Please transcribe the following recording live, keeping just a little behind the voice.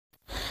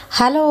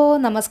Hello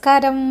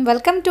നമസ്കാരം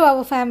welcome to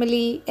our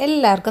family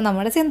എല്ലാവർക്കും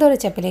നമ്മുടെ സിന്ദൂര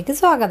ചെപ്പിലേക്ക്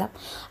സ്വാഗതം.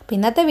 അപ്പോൾ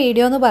ഇന്നത്തെ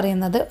വീഡിയോ എന്ന്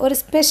പറയുന്നത് ഒരു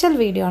സ്പെഷ്യൽ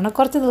വീഡിയോ ആണ്.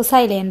 കുറച്ച്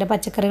ദിവസമായില്ലേ എൻ്റെ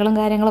പച്ചക്കറികളും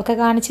കാര്യങ്ങളൊക്കെ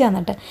കാണിച്ചു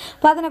തന്നിട്ട്.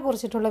 അപ്പോൾ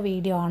അതിനെക്കുറിച്ചിട്ടുള്ള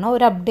വീഡിയോ ആണ്,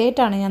 ഒരു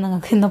അപ്ഡേറ്റ് ആണ് ഞാൻ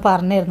നിങ്ങൾക്ക് ഇന്ന്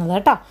പറഞ്ഞു തരുന്നത്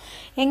കേട്ടോ.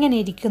 എങ്ങനെ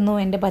ഇരിക്കുന്നു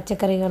എൻ്റെ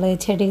പച്ചക്കറികൾ,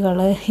 ചെടികൾ,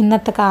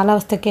 ഇന്നത്തെ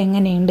കാലാവസ്ഥയൊക്കെ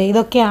എങ്ങനെയുണ്ട്,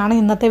 ഇതൊക്കെയാണ്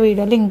ഇന്നത്തെ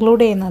വീഡിയോയിൽ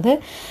ഇൻക്ലൂഡ് ചെയ്യുന്നത്.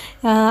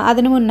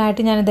 അതിന്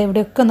മുന്നായിട്ട് ഞാനിത്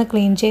എവിടെയൊക്കെ ഒന്ന്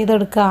ക്ലീൻ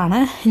ചെയ്തെടുക്കുകയാണ്.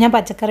 ഞാൻ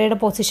പച്ചക്കറിയുടെ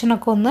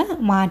പൊസിഷനൊക്കെ ഒന്ന്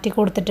മാറ്റി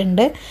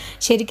കൊടുത്തിട്ടുണ്ട്.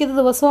 ശരിക്കും ഇത്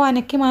ദിവസവും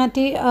അനക്കി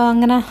മാറ്റി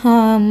അങ്ങനെ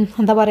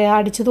എന്താ പറയുക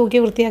അടിച്ചു തൂക്കി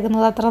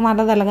വൃത്തിയാക്കുന്നത് അത്ര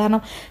നല്ലതല്ല.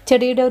 കാരണം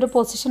ചെടിയുടെ ഒരു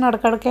പൊസിഷൻ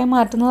ഇടയ്ക്കിടയ്ക്ക്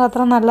മാറ്റുന്നത്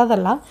അത്ര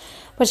നല്ലതല്ല.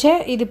 പക്ഷേ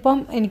ഇതിപ്പം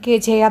എനിക്ക്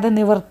ചെയ്യാതെ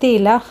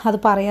നിവർത്തിയില്ല. അത്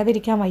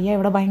പറയാതിരിക്കാൻ വയ്യ.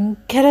 ഇവിടെ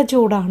ഭയങ്കര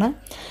ചൂടാണ്,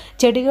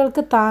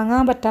 ചെടികൾക്ക്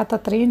താങ്ങാൻ പറ്റാത്ത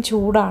അത്രയും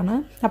ചൂടാണ്.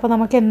 അപ്പോൾ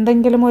നമുക്ക്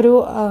എന്തെങ്കിലും ഒരു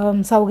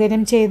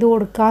സൗകര്യം ചെയ്തു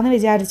കൊടുക്കാമെന്ന്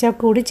വിചാരിച്ചാൽ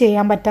കൂടി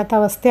ചെയ്യാൻ പറ്റാത്ത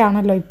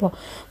അവസ്ഥയാണല്ലോ ഇപ്പോൾ.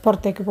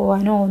 പുറത്തേക്ക്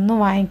പോകാനോ ഒന്നും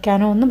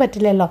വാങ്ങിക്കാനോ ഒന്നും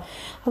പറ്റില്ലല്ലോ.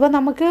 അപ്പോൾ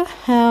നമുക്ക്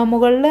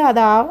മുകളിൽ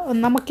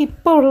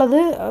നമുക്കിപ്പോൾ ഉള്ളത്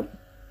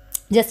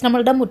ജസ്റ്റ്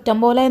നമ്മളുടെ മുറ്റം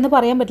പോലെ എന്ന്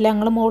പറയാൻ പറ്റില്ല,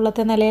 ഞങ്ങൾ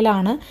മുകളിലത്തെ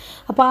നിലയിലാണ്.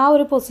 അപ്പോൾ ആ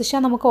ഒരു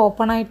പൊസിഷൻ നമുക്ക്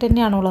ഓപ്പൺ ആയിട്ട്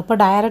തന്നെയാണുള്ളത്. അപ്പോൾ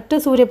ഡയറക്റ്റ്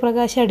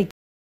സൂര്യപ്രകാശം അടിക്കും.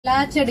 എല്ലാ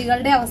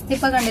ചെടികളുടെ അവസ്ഥ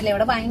ഇപ്പൊ കണ്ടില്ലേ,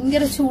 ഇവിടെ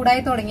ഭയങ്കര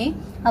ചൂടായി തുടങ്ങി.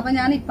 അപ്പൊ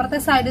ഞാൻ ഇപ്പുറത്തെ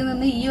സൈഡിൽ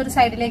നിന്ന് ഈ ഒരു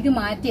സൈഡിലേക്ക്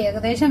മാറ്റി.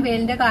 ഏകദേശം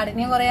വെയിലിന്റെ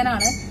കാഠിന്യം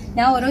കുറയാനാണ്.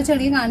 ഞാൻ ഓരോ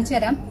ചെടിയും കാണിച്ചു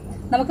തരാം.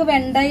 നമുക്ക്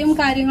വെണ്ടയും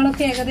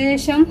കാര്യങ്ങളൊക്കെ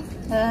ഏകദേശം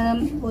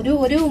ഒരു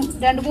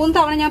 2-3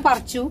 തവണ ഞാൻ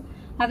പറിച്ചു.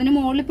 അതിന്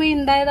മുകളിൽ ഇപ്പൊ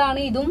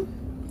ഉണ്ടായതാണ് ഇതും.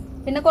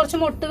 പിന്നെ കുറച്ച്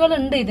മൊട്ടുകൾ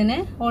ഉണ്ട് ഇതിന്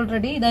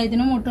ഓൾറെഡി.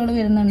 ഇതിനും മൊട്ടുകൾ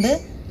വരുന്നുണ്ട്.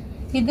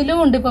 ഇതിലും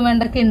ഉണ്ട് ഇപ്പൊ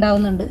വെണ്ടൊക്കെ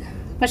ഉണ്ടാവുന്നുണ്ട്.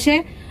 പക്ഷെ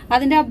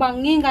അതിന്റെ ആ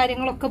ഭംഗിയും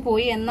കാര്യങ്ങളൊക്കെ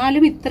പോയി.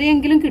 എന്നാലും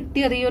ഇത്രയെങ്കിലും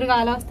കിട്ടിയത്, ഈ ഒരു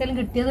കാലാവസ്ഥയിലും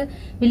കിട്ടിയത്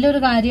വലിയൊരു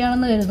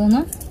കാര്യമാണെന്ന്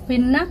കരുതുന്നു.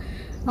 പിന്നെ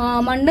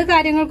മണ്ണ്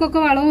കാര്യങ്ങൾക്കൊക്കെ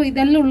വളവും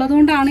ഇതെല്ലാം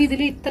ഉള്ളതുകൊണ്ടാണ്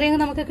ഇതിൽ ഇത്രയും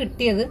നമുക്ക്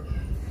കിട്ടിയത്.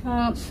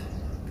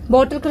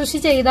 ബോട്ടിൽ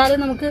കൃഷി ചെയ്താൽ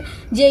നമുക്ക്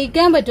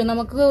ജയിക്കാൻ പറ്റും.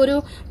 നമുക്ക് ഒരു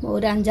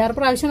 5-6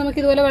 പ്രാവശ്യം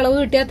നമുക്ക് ഇതുപോലെ വിളവ്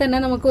കിട്ടിയാൽ തന്നെ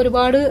നമുക്ക്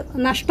ഒരുപാട്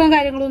നഷ്ടവും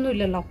കാര്യങ്ങളൊന്നും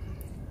ഇല്ലല്ലോ.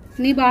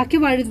 ഇനി ബാക്കി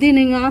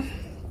വഴുതിനങ്ങ,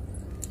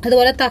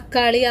 അതുപോലെ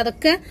തക്കാളി,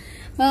 അതൊക്കെ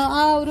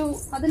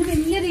അതിന്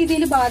വലിയ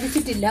രീതിയിൽ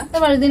ബാധിച്ചിട്ടില്ല.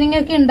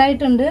 വഴുതിനങ്ങയൊക്കെ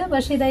ഉണ്ടായിട്ടുണ്ട്.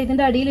 പക്ഷെ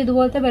ഇതിന്റെ അടിയിൽ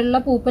ഇതുപോലത്തെ വെള്ള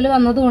പൂപ്പൽ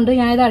വന്നതുകൊണ്ട്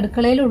ഞാൻ ഇത്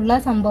അടുക്കളയിലുള്ള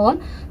സംഭവം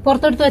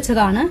പുറത്തെടുത്ത്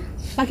വെച്ചതാണ്.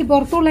 ബാക്കി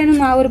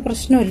പുറത്തുള്ളതിനൊന്നും ആ ഒരു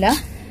പ്രശ്നമില്ല.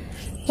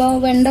 ഇപ്പോൾ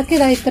വെണ്ടയ്ക്ക്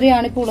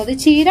ഇത്രയാണ് ഇപ്പോൾ ഉള്ളത്.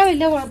 ചീര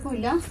വലിയ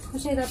കുഴപ്പമില്ല.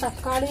 പക്ഷെ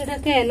തക്കാളിയുടെ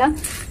ഒക്കെ ഇല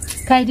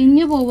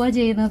കരിഞ്ഞു പോവുക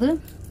ചെയ്യുന്നത്.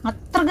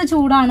 അത്രയ്ക്ക്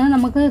ചൂടാണ്,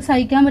 നമുക്ക്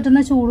സഹിക്കാൻ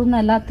പറ്റുന്ന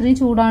ചൂടൊന്നുമല്ല, അത്രയും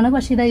ചൂടാണ്.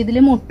 പക്ഷെ ഇതിൽ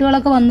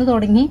മുട്ടുകളൊക്കെ വന്ന്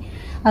തുടങ്ങി.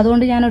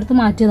 അതുകൊണ്ട് ഞാനെടുത്ത്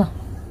മാറ്റിയതാണ്.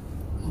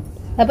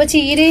 അപ്പൊ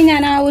ചീരയും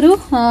ഞാൻ ആ ഒരു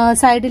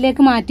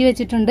സൈഡിലേക്ക് മാറ്റി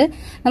വെച്ചിട്ടുണ്ട്.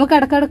 നമുക്ക്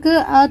ഇടക്കിടക്ക്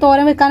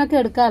തോരൻ വെക്കാനൊക്കെ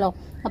എടുക്കാമല്ലോ.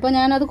 അപ്പൊ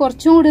ഞാനത്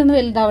കുറച്ചും കൂടി ഒന്ന്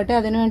വലുതാവട്ടെ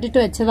അതിന് വേണ്ടിയിട്ട്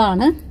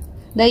വെച്ചതാണ്.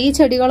 ഈ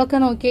ചെടികളൊക്കെ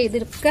നോക്കിയാൽ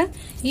ഇതൊക്കെ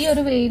ഈ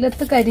ഒരു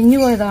വെയിലത്ത് കരിഞ്ഞു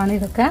പോയതാണ്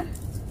ഇതൊക്കെ.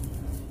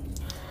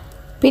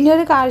 പിന്നെ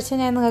ഒരു കാഴ്ച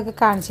ഞാൻ നിങ്ങൾക്ക്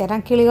കാണിച്ചു തരാം.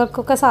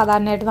 കിളികൾക്കൊക്കെ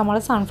സാധാരണയായിട്ട് നമ്മൾ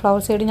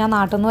സൺഫ്ലവർ സീഡ് ഞാൻ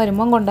നാട്ടിൽ നിന്ന്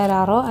വരുമ്പം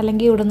കൊണ്ടുവരാറോ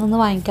അല്ലെങ്കിൽ ഇവിടെ നിന്ന്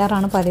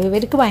വാങ്ങിക്കാറാണ് പതിവ്.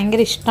 ഇവർക്ക്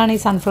ഭയങ്കര ഇഷ്ടമാണ് ഈ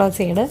സൺഫ്ലവർ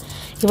സീഡ്.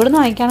 ഇവിടെ നിന്ന്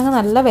വാങ്ങിക്കുകയാണെങ്കിൽ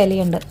നല്ല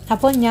വിലയുണ്ട്.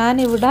 അപ്പോൾ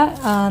ഞാനിവിടെ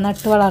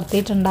നട്ട്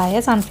വളർത്തിയിട്ടുണ്ടായ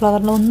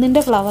സൺഫ്ലവറിൽ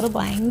ഒന്നിൻ്റെ ഫ്ലവർ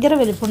ഭയങ്കര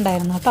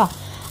വലിപ്പമുണ്ടായിരുന്നു കേട്ടോ.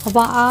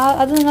 അപ്പോൾ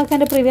അത് നിങ്ങൾക്ക്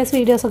എൻ്റെ പ്രീവിയസ്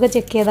വീഡിയോസൊക്കെ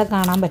ചെക്ക് ചെയ്താൽ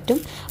കാണാൻ പറ്റും.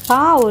 അപ്പോൾ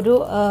ആ ഒരു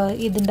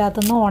ഇതിൻ്റെ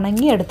അകത്തുനിന്ന്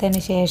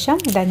ഉണങ്ങിയെടുത്തതിന് ശേഷം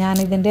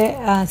ഞാനിതിൻ്റെ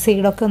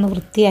സീഡൊക്കെ ഒന്ന്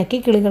വൃത്തിയാക്കി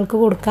കിളികൾക്ക്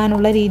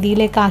കൊടുക്കാനുള്ള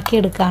രീതിയിലേക്ക്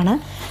ആക്കിയെടുക്കുകയാണ്.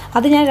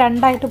 അത് ഞാൻ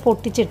 2ആയിട്ട്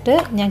പൊട്ടിച്ചിട്ട്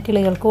ഞാൻ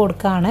കിളികൾക്ക്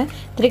കൊടുക്കുകയാണ്.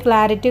 ഇത്തിരി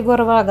ക്ലാരിറ്റി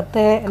കുറവ്,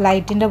 അകത്തെ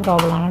ലൈറ്റിൻ്റെ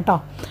പ്രോബ്ലമാണ് കേട്ടോ.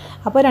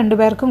 അപ്പോൾ 2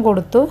 പേർക്കും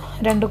കൊടുത്തു.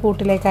 2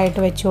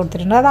 കൂട്ടിലേക്കായിട്ട് വെച്ച്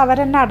കൊടുത്തിട്ടുണ്ട്. അത്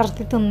അവരെന്നെ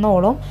അടർത്തി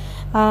തിന്നോളും.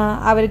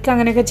 അവർക്ക്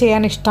അങ്ങനെയൊക്കെ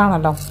ചെയ്യാൻ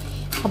ഇഷ്ടമാണല്ലോ.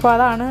 അപ്പോൾ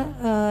അതാണ്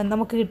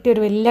നമുക്ക്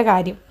കിട്ടിയൊരു വലിയ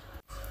കാര്യം.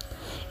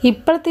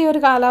 ഇപ്പോഴത്തെ ഈ ഒരു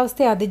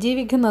കാലാവസ്ഥയെ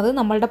അതിജീവിക്കുന്നത്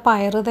നമ്മളുടെ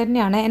പയർ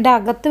തന്നെയാണ്. എൻ്റെ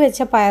അകത്ത്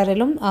വെച്ച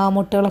പയറിലും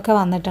മുട്ടുകളൊക്കെ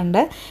വന്നിട്ടുണ്ട്.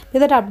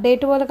 ഇതൊരു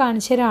അപ്ഡേറ്റ് പോലെ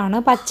കാണിച്ചു തരാണ്.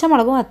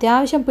 പച്ചമുളകും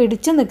അത്യാവശ്യം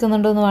പിടിച്ചു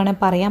നിൽക്കുന്നുണ്ടെന്ന്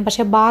വേണമെങ്കിൽ പറയാം.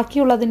 പക്ഷേ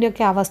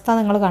ബാക്കിയുള്ളതിൻ്റെയൊക്കെ അവസ്ഥ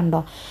നിങ്ങൾ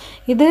കണ്ടോ?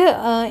 ഇത്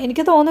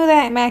എനിക്ക് തോന്നുന്നത്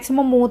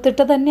മാക്സിമം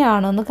മൂത്തിട്ട്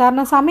തന്നെയാണെന്ന്.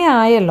 കാരണം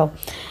സമയമായല്ലോ.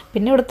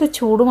 പിന്നെ ഇവിടുത്തെ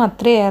ചൂടും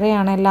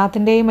അത്രയേറെയാണ്.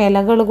 എല്ലാത്തിൻ്റെയും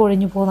ഇലകൾ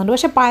കൊഴിഞ്ഞു പോകുന്നുണ്ട്.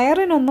 പക്ഷേ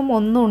പയറിനൊന്നും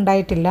ഒന്നും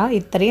ഉണ്ടായിട്ടില്ല.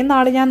 ഇത്രയും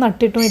നാൾ ഞാൻ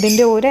നട്ടിട്ടും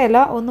ഇതിൻ്റെ ഒരു ഇല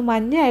ഒന്ന്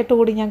മഞ്ഞയായിട്ട്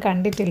കൂടി ഞാൻ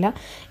കണ്ടിട്ടില്ല.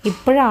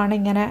 ഇപ്പോഴാണ്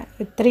ഇങ്ങനെ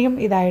ഇത്രയും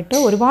ഇതായിട്ട്.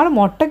 ഒരുപാട്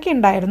മുട്ടൊക്കെ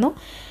ഉണ്ടായിരുന്നു.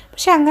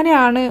 പക്ഷെ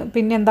അങ്ങനെയാണ്.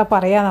 പിന്നെ എന്താ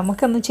പറയുക,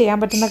 നമുക്കൊന്നും ചെയ്യാൻ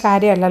പറ്റുന്ന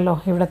കാര്യമല്ലല്ലോ.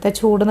 ഇവിടുത്തെ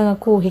ചൂട്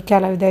നിങ്ങൾക്ക്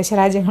ഊഹിക്കാമല്ലോ. വിദേശ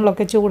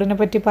രാജ്യങ്ങളിലൊക്കെ ചൂടിനെ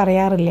പറ്റി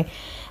പറയാറില്ലേ,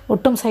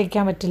 ഒട്ടും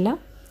സഹിക്കാൻ പറ്റില്ല.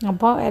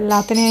 അപ്പോൾ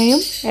എല്ലാത്തിനെയും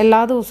എല്ലാ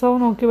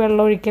ദിവസവും നോക്കി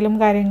വെള്ളമൊഴിക്കലും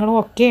കാര്യങ്ങളും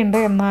ഒക്കെ ഉണ്ട്.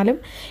 എന്നാലും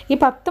ഈ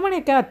 10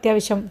 മണിയൊക്കെ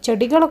അത്യാവശ്യം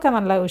ചെടികളൊക്കെ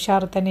നല്ല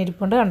ഉഷാറ് തന്നെ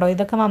ഇരിപ്പുണ്ട്. കണ്ടോ,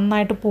 ഇതൊക്കെ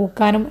നന്നായിട്ട്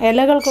പൂക്കാനും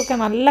ഇലകൾക്കൊക്കെ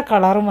നല്ല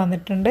കളറും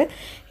വന്നിട്ടുണ്ട്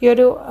ഈ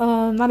ഒരു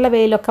നല്ല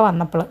വെയിലൊക്കെ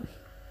വന്നപ്പോൾ.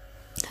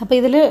 അപ്പോൾ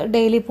ഇതിൽ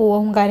ഡെയിലി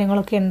പൂവും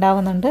കാര്യങ്ങളൊക്കെ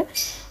ഉണ്ടാവുന്നുണ്ട്.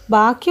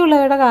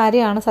 ബാക്കിയുള്ളവരുടെ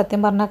കാര്യമാണ്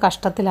സത്യം പറഞ്ഞാൽ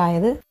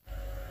കഷ്ടത്തിലായത്.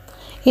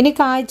 ഇനി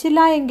കായ്ച്ചില്ല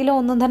എങ്കിലും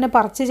ഒന്നും തന്നെ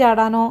പറിച്ചു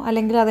ചാടാനോ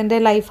അല്ലെങ്കിൽ അതിൻ്റെ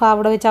ലൈഫ്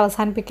അവിടെ വെച്ച്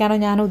അവസാനിപ്പിക്കാനോ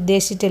ഞാൻ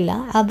ഉദ്ദേശിച്ചിട്ടില്ല.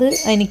 അത്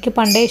എനിക്ക്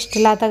പണ്ടേ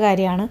ഇഷ്ടമില്ലാത്ത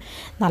കാര്യമാണ്.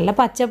 നല്ല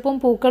പച്ചപ്പും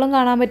പൂക്കളും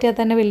കാണാൻ പറ്റിയാൽ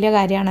തന്നെ വലിയ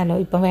കാര്യമാണല്ലോ.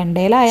 ഇപ്പം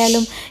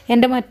വെണ്ടയിലായാലും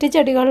എൻ്റെ മറ്റ്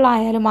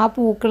ചെടികളിലായാലും ആ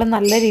പൂക്കൾ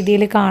നല്ല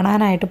രീതിയിൽ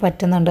കാണാനായിട്ട്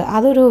പറ്റുന്നുണ്ട്.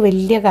 അതൊരു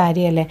വലിയ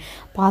കാര്യമല്ലേ.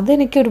 അപ്പോൾ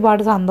അതെനിക്ക്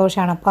ഒരുപാട്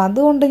സന്തോഷമാണ്. അപ്പോൾ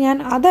അതുകൊണ്ട് ഞാൻ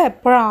അത്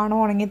എപ്പോഴാണോ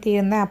ഉണങ്ങി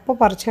തീരുന്നത് അപ്പോൾ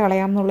പറിച്ച്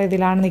കളയാം എന്നുള്ള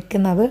ഇതിലാണ്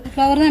നിൽക്കുന്നത്.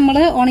 ഫ്ലവർ നമ്മൾ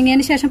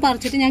ഉണങ്ങിയതിന് ശേഷം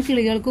പറിച്ചിട്ട് ഞാൻ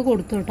കിളികൾക്ക്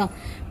കൊടുത്തു കേട്ടോ.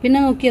 പിന്നെ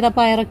നോക്കിയതാ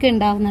പയറൊക്കെ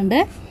ഉണ്ടാവുന്നുണ്ട്.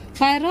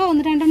 പയറ്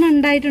 1-2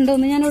 ഉണ്ടായിട്ടുണ്ട്.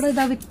 ഒന്ന് ഞാനിവിടെ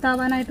ഇതാ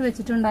വിത്താവാനായിട്ട്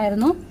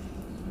വെച്ചിട്ടുണ്ടായിരുന്നു.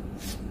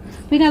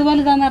 പിന്നെ അതുപോലെ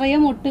ഇതാ നിറയെ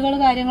മുട്ടുകൾ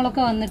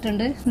കാര്യങ്ങളൊക്കെ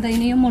വന്നിട്ടുണ്ട്. ഇതാ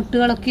ഇനിയും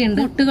മുട്ടുകളൊക്കെ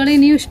ഉണ്ട്. മുട്ടുകൾ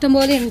ഇനിയും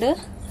ഇഷ്ടംപോലെ ഉണ്ട്.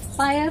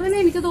 പയറിന്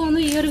എനിക്ക്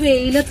തോന്നുന്നു ഈ ഒരു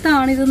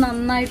വെയിലത്താണ് ഇത്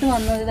നന്നായിട്ട്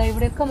വന്നത്. ഇതാ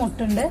ഇവിടെയൊക്കെ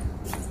മുട്ടുണ്ട്.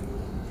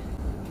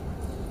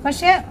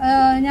 പക്ഷെ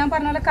ഞാൻ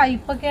പറഞ്ഞ പോലെ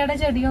കൈപ്പക്കയുടെ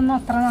ചെടിയൊന്നും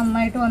അത്ര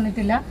നന്നായിട്ട്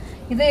വന്നിട്ടില്ല.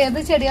 ഇത് ഏത്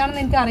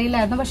ചെടിയാണെന്ന് എനിക്ക്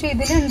അറിയില്ലായിരുന്നു. പക്ഷെ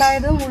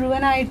ഇതിലുണ്ടായത്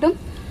മുഴുവനായിട്ടും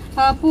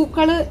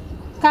പൂക്കള്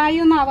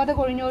കായൊന്നും ആവാതെ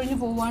കൊഴിഞ്ഞൊഴിഞ്ഞ്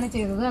പോവുകയാണ്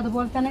ചെയ്തത്.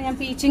 അതുപോലെ തന്നെ ഞാൻ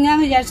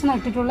പീച്ചിങ്ങാന്ന് വിചാരിച്ച്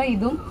നട്ടിട്ടുള്ള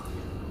ഇതും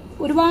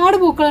ഒരുപാട്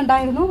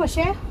പൂക്കളുണ്ടായിരുന്നു.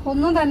 പക്ഷെ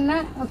ഒന്നും തന്നെ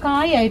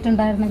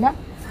കായായിട്ടുണ്ടായിരുന്നില്ല.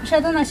 പക്ഷെ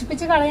അത്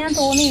നശിപ്പിച്ച് കളയാൻ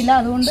തോന്നിയില്ല.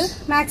 അതുകൊണ്ട്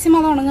മാക്സിമം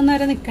അത്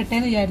ഉണങ്ങുന്നവരെ നിൽക്കട്ടെ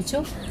എന്ന് വിചാരിച്ചു.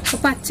 അപ്പോൾ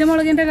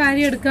പച്ചമുളകിന്റെ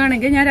കാര്യം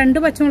എടുക്കുകയാണെങ്കിൽ ഞാൻ 2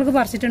 പച്ചമുളക്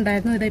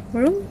പറിച്ചിട്ടുണ്ടായിരുന്നു.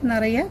 ഇതെപ്പോഴും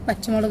നിറയെ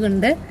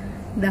പച്ചമുളകുണ്ട്.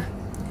 ഇതാ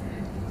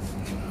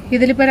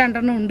ഇതിലിപ്പോൾ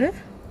 2 ഉണ്ട്.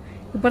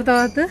 ഇപ്പുറത്തെ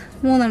ഭാഗത്ത്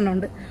 3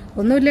 ഉണ്ട്.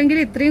 ഒന്നുമില്ലെങ്കിൽ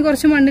ഇത്രയും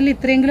കുറച്ച് മണ്ണിൽ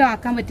ഇത്രയെങ്കിലും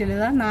ആക്കാൻ പറ്റില്ല.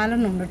 ഇതാ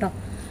 4 ഉണ്ട് കേട്ടോ.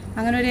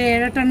 അങ്ങനെ ഒരു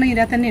 7-8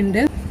 ഇതിൽ തന്നെ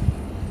ഉണ്ട്.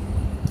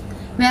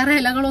 വേറെ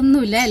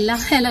ഇലകളൊന്നുമില്ല. എല്ലാ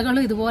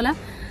ഇലകളും ഇതുപോലെ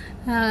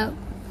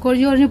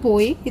കൊഴിഞ്ഞു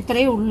പോയി.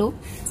 ഇത്രയേ ഉള്ളൂ.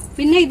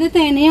 പിന്നെ ഇത്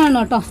തെനയാണ്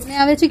കേട്ടോ.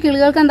 ഞാൻ വെച്ച്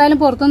കിളികൾക്ക് എന്തായാലും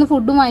പുറത്തുനിന്ന്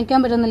ഫുഡ് വാങ്ങിക്കാൻ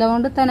പറ്റുന്നില്ല.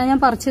 അതുകൊണ്ട് തന്നെ ഞാൻ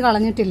പറിച്ച്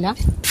കളഞ്ഞിട്ടില്ല.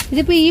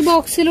 ഇതിപ്പോൾ ഈ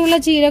ബോക്സിലുള്ള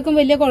ചീരക്കും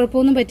വലിയ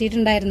കുഴപ്പമൊന്നും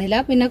പറ്റിയിട്ടുണ്ടായിരുന്നില്ല.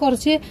 പിന്നെ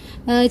കുറച്ച്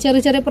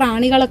ചെറിയ ചെറിയ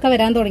പ്രാണികളൊക്കെ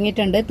വരാൻ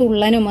തുടങ്ങിയിട്ടുണ്ട്.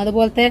 തുള്ളനും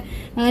അതുപോലത്തെ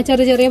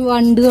ചെറിയ ചെറിയ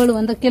വണ്ടുകളും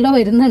എന്തൊക്കെയല്ലോ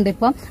വരുന്നുണ്ട്.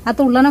 ഇപ്പം ആ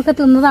തുള്ളനൊക്കെ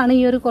തിന്നതാണ്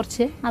ഈ ഒരു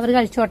കുറച്ച്. അവർ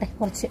കഴിച്ചോട്ടെ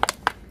കുറച്ച്.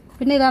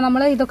 പിന്നെ ഇതാ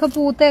നമ്മൾ ഇതൊക്കെ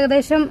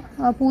ഏകദേശം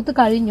പൂത്ത്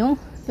കഴിഞ്ഞു.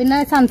 പിന്നെ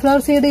സൺഫ്ലവർ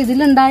സീഡ്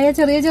ഇതിലുണ്ടായ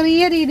ചെറിയ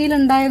ചെറിയ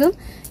രീതിയിലുണ്ടായതും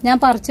ഞാൻ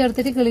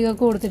പറിച്ചെടുത്തിട്ട്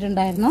കിളികൾക്ക്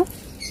കൊടുത്തിട്ടുണ്ടായിരുന്നു.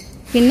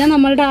 പിന്നെ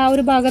നമ്മളുടെ ആ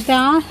ഒരു ഭാഗത്ത്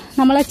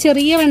നമ്മളെ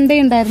ചെറിയ വെണ്ട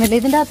ഉണ്ടായിരുന്നില്ല,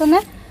 ഇതിൻ്റെ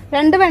അകത്തുനിന്ന്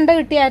 2 വെണ്ട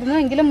കിട്ടിയായിരുന്നു.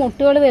 എങ്കിലും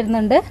മുട്ടുകൾ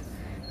വരുന്നുണ്ട്.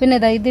 പിന്നെ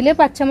ഇതാ ഇതിൽ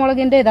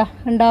പച്ചമുളകിൻ്റെ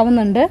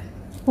ഉണ്ടാവുന്നുണ്ട്.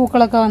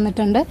 പൂക്കളൊക്കെ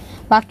വന്നിട്ടുണ്ട്.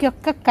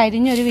 ബാക്കിയൊക്കെ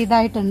കരിഞ്ഞൊരു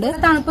വിധമായിട്ടുണ്ട്.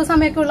 തണുപ്പ്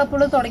സമയമൊക്കെ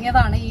ഉള്ളപ്പോൾ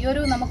തുടങ്ങിയതാണ്. ഈ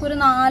ഒരു നമുക്കൊരു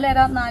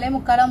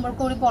 4:30-4:45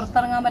 ആകുമ്പോഴേക്കും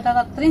പുറത്തിറങ്ങാൻ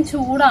പറ്റാതെ അത്രയും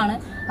ചൂടാണ്.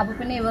 അപ്പൊ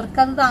പിന്നെ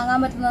ഇവർക്കത് താങ്ങാൻ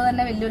പറ്റുന്നത്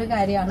തന്നെ വലിയൊരു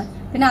കാര്യമാണ്.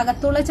 പിന്നെ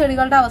അകത്തുള്ള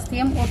ചെടികളുടെ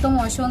അവസ്ഥയും ഒട്ടും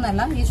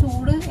മോശമൊന്നുമല്ല. ഈ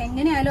ചൂട്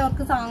എങ്ങനെയായാലും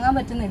അവർക്ക് താങ്ങാൻ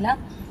പറ്റുന്നില്ല.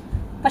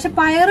 പക്ഷെ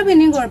പയറ്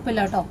പിന്നെയും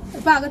കുഴപ്പമില്ല കേട്ടോ.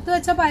 ഇപ്പൊ അകത്ത്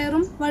വെച്ച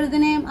പയറും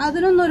വഴുതിനയും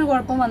അതിനൊന്നും ഒരു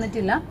കുഴപ്പം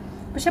വന്നിട്ടില്ല.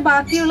 പക്ഷെ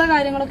ബാക്കിയുള്ള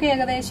കാര്യങ്ങളൊക്കെ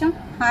ഏകദേശം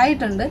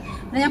ആയിട്ടുണ്ട്.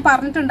 പിന്നെ ഞാൻ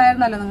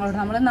പറഞ്ഞിട്ടുണ്ടായിരുന്നല്ലോ നിങ്ങളോട്,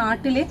 നമ്മൾ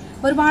നാട്ടില്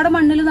ഒരുപാട്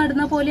മണ്ണിൽ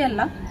നടുന്ന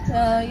പോലെയല്ല.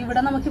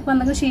 ഇവിടെ നമുക്കിപ്പോൾ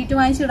എന്തെങ്കിലും ഷീറ്റ്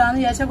വാങ്ങിച്ചിടാന്ന്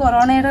വിചാരിച്ചാൽ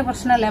കൊറോണയുടെ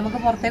പ്രശ്നമല്ലേ,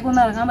 നമുക്ക്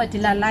പുറത്തേക്കൊന്നും ഇറങ്ങാൻ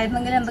പറ്റില്ല.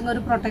 അല്ലായിരുന്നെങ്കിൽ എന്തെങ്കിലും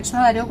ഒരു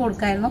പ്രൊട്ടക്ഷനോ കാര്യമോ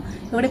കൊടുക്കായിരുന്നു.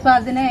 ഇവിടെ ഇപ്പോൾ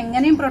അതിനെ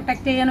എങ്ങനെയും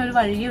പ്രൊട്ടക്ട് ചെയ്യാൻ ഒരു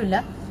വഴിയുമില്ല.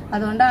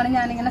 അതുകൊണ്ടാണ്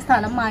ഞാനിങ്ങനെ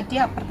സ്ഥലം മാറ്റി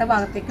അപ്പുറത്തെ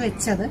ഭാഗത്തേക്ക്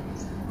വെച്ചത്.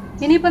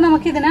 ഇനിയിപ്പോൾ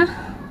നമുക്കിതിനെ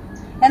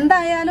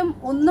എന്തായാലും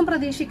ഒന്നും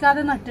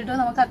പ്രതീക്ഷിക്കാതെ നട്ടിട്ട്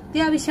നമുക്ക്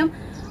അത്യാവശ്യം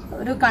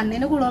ഒരു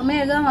കണ്ണിന്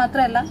കുളിർമയേകുക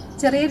മാത്രമല്ല,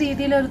 ചെറിയ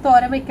രീതിയിൽ ഒരു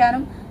തോരൻ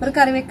വെക്കാനും ഒരു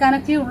കറി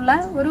വെക്കാനൊക്കെ ഉള്ള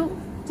ഒരു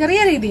ചെറിയ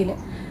രീതിയിൽ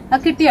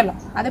കിട്ടിയല്ലോ.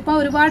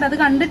 അതിപ്പോൾ അത്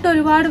കണ്ടിട്ട്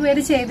ഒരുപാട്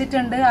പേര്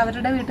ചെയ്തിട്ടുണ്ട്.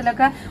 അവരുടെ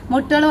വീട്ടിലൊക്കെ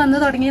മുട്ടുകൾ വന്ന്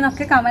തുടങ്ങി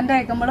എന്നൊക്കെ കമന്റ്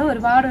അയക്കുമ്പോൾ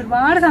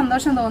ഒരുപാട്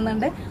സന്തോഷം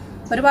തോന്നുന്നുണ്ട്.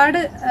 ഒരുപാട്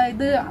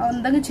ഇത്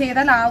എന്തെങ്കിലും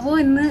ചെയ്താലാവോ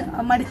എന്ന്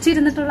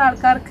മടിച്ചിരുന്നിട്ടുള്ള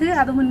ആൾക്കാർക്ക്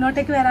അത്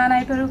മുന്നോട്ടേക്ക്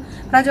വരാനായിട്ടൊരു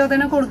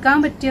പ്രചോദനം കൊടുക്കാൻ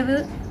പറ്റിയത്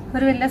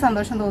ഒരു വലിയ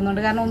സന്തോഷം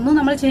തോന്നുന്നുണ്ട്. കാരണം ഒന്നും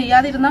നമ്മൾ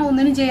ചെയ്യാതിരുന്നാൽ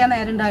ഒന്നിനും ചെയ്യാൻ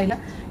നേരം ഉണ്ടാവില്ല.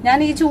 ഞാൻ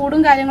ഈ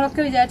ചൂടും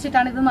കാര്യങ്ങളൊക്കെ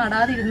വിചാരിച്ചിട്ടാണ് ഇത്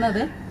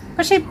നടാതിരുന്നത്.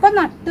 പക്ഷെ ഇപ്പം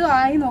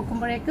ആയി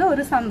നോക്കുമ്പോഴേക്ക്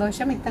ഒരു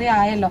സന്തോഷം, ഇത്രയും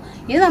ആയല്ലോ.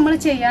 ഇത് നമ്മൾ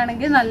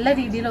ചെയ്യുകയാണെങ്കിൽ നല്ല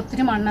രീതിയിൽ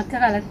ഒത്തിരി മണ്ണൊക്കെ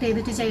കളക്ട്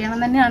ചെയ്തിട്ട് ചെയ്യണം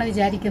തന്നെയാണ്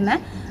വിചാരിക്കുന്നത്.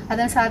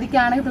 അതിന്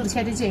സാധിക്കുകയാണെങ്കിൽ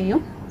തീർച്ചയായിട്ടും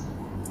ചെയ്യും.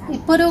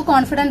 ഇപ്പോൾ ഒരു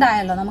കോൺഫിഡന്റ്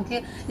ആയല്ലോ. നമുക്ക്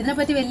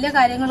ഇതിനെപ്പറ്റി വലിയ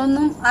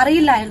കാര്യങ്ങളൊന്നും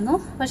അറിയില്ലായിരുന്നു.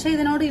 പക്ഷെ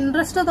ഇതിനോട്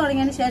ഇൻട്രസ്റ്റ്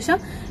തുടങ്ങിയതിന് ശേഷം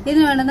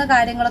ഇതിന് വേണ്ടുന്ന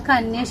കാര്യങ്ങളൊക്കെ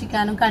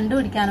അന്വേഷിക്കാനും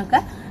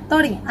കണ്ടുപിടിക്കാനൊക്കെ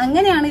തുടങ്ങി.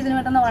 അങ്ങനെയാണ് ഇതിന്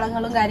വേണ്ടുന്ന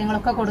വളങ്ങളും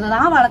കാര്യങ്ങളൊക്കെ കൊടുത്തത്.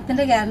 ആ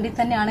വളത്തിന്റെ ഗ്യാരണ്ടി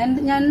തന്നെയാണ്.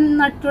 ഞാൻ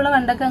നട്ടുള്ള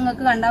വെണ്ടൊക്കെ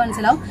നിങ്ങൾക്ക് കണ്ടാൽ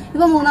മനസ്സിലാവും.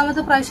 ഇപ്പൊ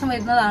 3ാമത്തെ പ്രാവശ്യം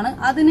വരുന്നതാണ്.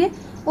 അതിന്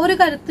ഒരു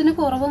കരുത്തിന്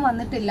കുറവും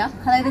വന്നിട്ടില്ല.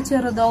 അതായത്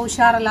ചെറുതോ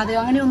ഉഷാറല്ലാതെയോ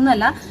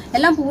അങ്ങനെയൊന്നുമല്ല.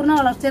 എല്ലാം പൂർണ്ണ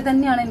വളർച്ച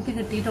തന്നെയാണ് എനിക്ക്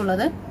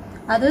കിട്ടിയിട്ടുള്ളത്.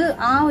 അത്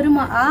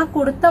ആ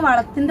കൊടുത്ത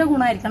വളത്തിന്റെ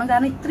ഗുണമായിരിക്കണം.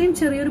 കാരണം ഇത്രയും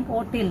ചെറിയൊരു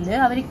പോട്ടില്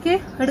അവർക്ക്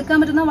എടുക്കാൻ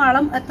പറ്റുന്ന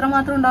വളം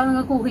എത്രമാത്രം ഉണ്ടാവും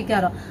നിങ്ങൾക്ക്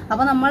ഊഹിക്കാറോ.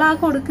 അപ്പൊ നമ്മൾ ആ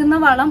കൊടുക്കുന്ന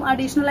വളം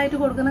അഡീഷണൽ ആയിട്ട്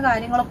കൊടുക്കുന്ന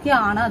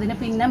കാര്യങ്ങളൊക്കെയാണ് അതിനെ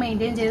പിന്നെ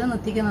മെയിൻറ്റെയിൻ ചെയ്ത്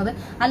നിർത്തിക്കുന്നത്.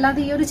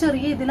 അല്ലാതെ ഈ ഒരു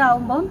ചെറിയ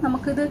ഇതിലാവുമ്പോൾ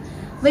നമുക്കിത്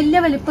വലിയ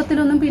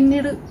വലിപ്പത്തിലൊന്നും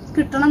പിന്നീട്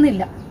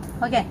കിട്ടണമെന്നില്ല.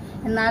 ഓക്കെ,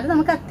 എന്നാലും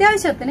നമുക്ക്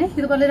അത്യാവശ്യത്തിന്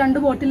ഇതുപോലെ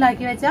 2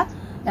 ബോട്ടിലാക്കി വെച്ചാൽ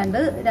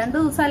രണ്ട്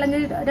ദിവസം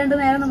അല്ലെങ്കിൽ 2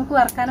 നേരം നമുക്ക്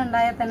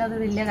വറക്കാനുണ്ടായാൽ തന്നെ അത്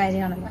വലിയ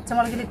കാര്യമാണ്.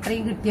 പച്ചമുളകിൽ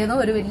ഇത്രയും കിട്ടിയതും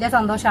ഒരു വലിയ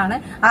സന്തോഷമാണ്.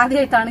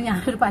 ആദ്യമായിട്ടാണ്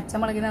ഞാനൊരു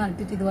പച്ചമുളകിനെ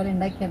നട്ടിട്ട് ഇതുപോലെ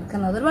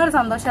ഉണ്ടാക്കിയെടുക്കുന്നത്. ഒരുപാട്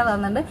സന്തോഷം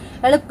തന്നുന്നുണ്ട്.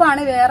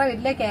 എളുപ്പമാണ്. വേറെ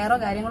വലിയ കെയറോ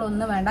കാര്യങ്ങളോ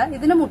ഒന്നും വേണ്ട.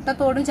 ഇതിന്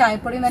മുട്ടത്തോടും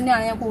ചായപ്പൊടിയും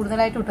തന്നെയാണ് ഞാൻ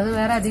കൂടുതലായിട്ട് ഇട്ടത്.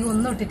 വേറെ അധികം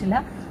ഒന്നും ഇട്ടിട്ടില്ല.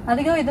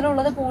 അധികം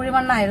ഇതിലുള്ളത്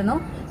പൂഴിമണ്ണായിരുന്നു.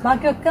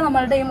 ബാക്കിയൊക്കെ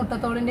നമ്മളുടെ ഈ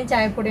മുട്ടത്തോടിന്റെയും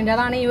ചായപ്പൊടിന്റെ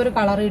അതാണ് ഈ ഒരു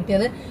കളർ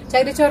കിട്ടിയത്.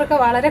 ചകിരിച്ചോറൊക്കെ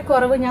വളരെ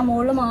കുറവ് ഞാൻ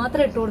മുകളിൽ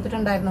മാത്രമേ ഇട്ട്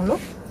കൊടുത്തിട്ടുണ്ടായിരുന്നുള്ളൂ.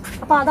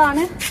 അപ്പൊ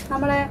അതാണ്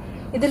നമ്മളെ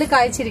ഇതിൽ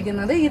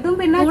കായ്ച്ചിരിക്കുന്നത്. ഇതും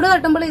പിന്നെ ചൂട്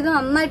തട്ടുമ്പോൾ ഇത്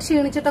നന്നായിട്ട്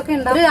ക്ഷീണിച്ചിട്ടൊക്കെ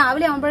ഉണ്ടാവും.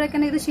 രാവിലെ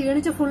ആകുമ്പോഴേക്കും ഇത്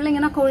ക്ഷീണിച്ച് ഫുൾ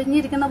ഇങ്ങനെ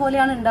കൊഴിഞ്ഞിരിക്കുന്ന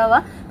പോലെയാണ് ഉണ്ടാവുക.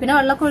 പിന്നെ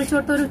വെള്ളമൊക്കെ ഒഴിച്ചു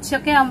കൊടുത്ത് ഒരു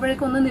ഉച്ചയൊക്കെ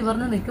ആകുമ്പോഴേക്കും ഒന്ന്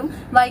നിവർന്ന് നിൽക്കും.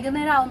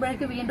 വൈകുന്നേരം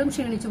ആകുമ്പോഴേക്കും വീണ്ടും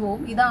ക്ഷീണിച്ചു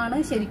പോകും. ഇതാണ്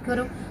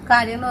ശരിക്കൊരു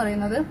കാര്യം എന്ന്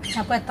പറയുന്നത്.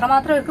 അപ്പൊ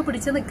എത്രമാത്രം അവർക്ക്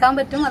പിടിച്ച് നിൽക്കാൻ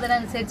പറ്റും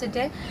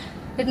അതിനനുസരിച്ചിട്ടേ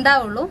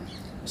ഉണ്ടാവുള്ളൂ.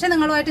 പക്ഷെ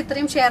നിങ്ങളുമായിട്ട്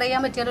ഇത്രയും ഷെയർ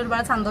ചെയ്യാൻ പറ്റിയാൽ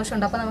ഒരുപാട്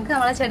സന്തോഷമുണ്ട്. അപ്പൊ നമുക്ക്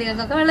നമ്മളെ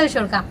ചെടികൾക്കൊക്കെ വെള്ളം ഒഴിച്ചു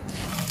കൊടുക്കാം.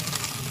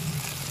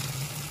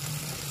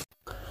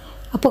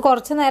 അപ്പോൾ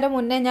കുറച്ച് നേരം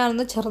മുന്നേ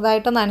ഞാനൊന്ന്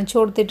ചെറുതായിട്ട് നനച്ചു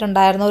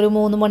കൊടുത്തിട്ടുണ്ടായിരുന്നു. ഒരു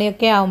 3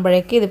 മണിയൊക്കെ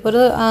ആകുമ്പോഴേക്ക്. ഇതിപ്പോൾ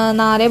ഒരു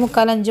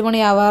 4:45 5 മണി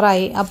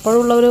ആവാറായി.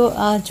 അപ്പോഴുള്ളൊരു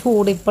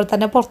ചൂട് ഇപ്പോൾ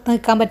തന്നെ പുറത്ത്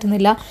നിൽക്കാൻ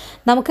പറ്റുന്നില്ല.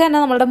 നമുക്ക് തന്നെ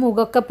നമ്മുടെ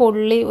മുഖമൊക്കെ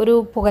പൊള്ളി ഒരു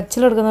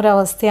പുകച്ചിലെടുക്കുന്ന ഒരു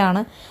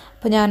അവസ്ഥയാണ്.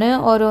 അപ്പോൾ ഞാൻ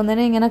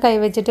ഓരോന്നിനും ഇങ്ങനെ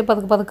കൈവച്ചിട്ട്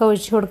പതുക്കെ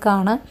ഒഴിച്ചു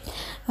കൊടുക്കുകയാണ്.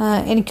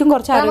 എനിക്കും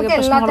കുറച്ച് ആരോഗ്യ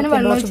പ്രശ്നങ്ങളൊക്കെ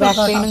ഉണ്ട്, ബാക്ക്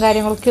പെയിനും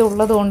കാര്യങ്ങളൊക്കെ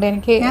ഉള്ളതുകൊണ്ട്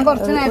എനിക്ക്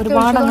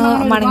ഒരുപാടങ്ങ്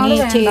മണങ്ങി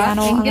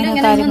ചെയ്യാനോ അങ്ങനെ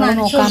കാര്യങ്ങൾ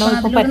നോക്കാനോ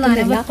ഇപ്പം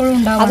പറ്റുന്നില്ല.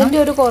 അതിൻ്റെ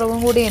ഒരു കുറവും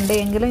കൂടിയുണ്ട്.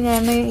 എങ്കിലും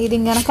ഞാൻ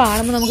ഇതിങ്ങനെ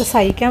കാണുമ്പോൾ നമുക്ക്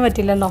സഹിക്കാൻ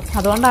പറ്റില്ലല്ലോ.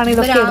 അതുകൊണ്ടാണ്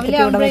ഇതൊക്കെ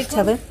എടുത്തിട്ട് ഇവിടെ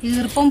വെച്ചത്.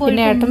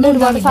 പിന്നെ ഏട്ടൻ്റെ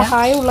ഒരുപാട്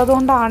സഹായം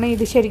ഉള്ളതുകൊണ്ടാണ്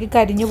ഇത് ശരിക്കും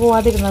കരിഞ്ഞു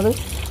പോവാതിരുന്നത്.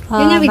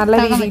 നല്ല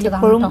രീതിയിൽ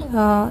ഇപ്പോഴും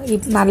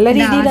നല്ല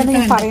രീതിയിലൊന്നും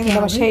ഞാൻ പറയുന്നില്ല.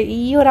 പക്ഷേ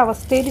ഈ ഒരു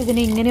അവസ്ഥയിൽ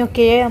ഇതിന്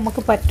ഇങ്ങനെയൊക്കെ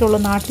നമുക്ക് പറ്റുള്ളൂ.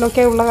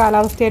 നാട്ടിലൊക്കെ ഉള്ള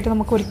കാലാവസ്ഥയായിട്ട്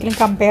നമുക്ക് ഒരിക്കലും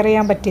കമ്പയർ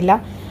ചെയ്യാൻ പറ്റില്ല.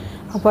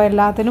 അപ്പോൾ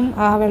എല്ലാത്തിനും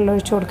വെള്ളം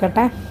ഒഴിച്ചു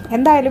കൊടുക്കട്ടെ.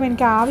 എന്തായാലും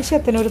എനിക്ക്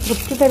ആവശ്യത്തിന് ഒരു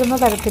തൃപ്തി തരുന്ന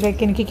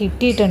തരത്തിലേക്ക് എനിക്ക്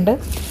കിട്ടിയിട്ടുണ്ട്.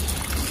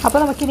 അപ്പോൾ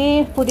നമുക്കിനി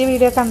പുതിയ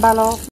വീഡിയോ കണ്ടാലോ.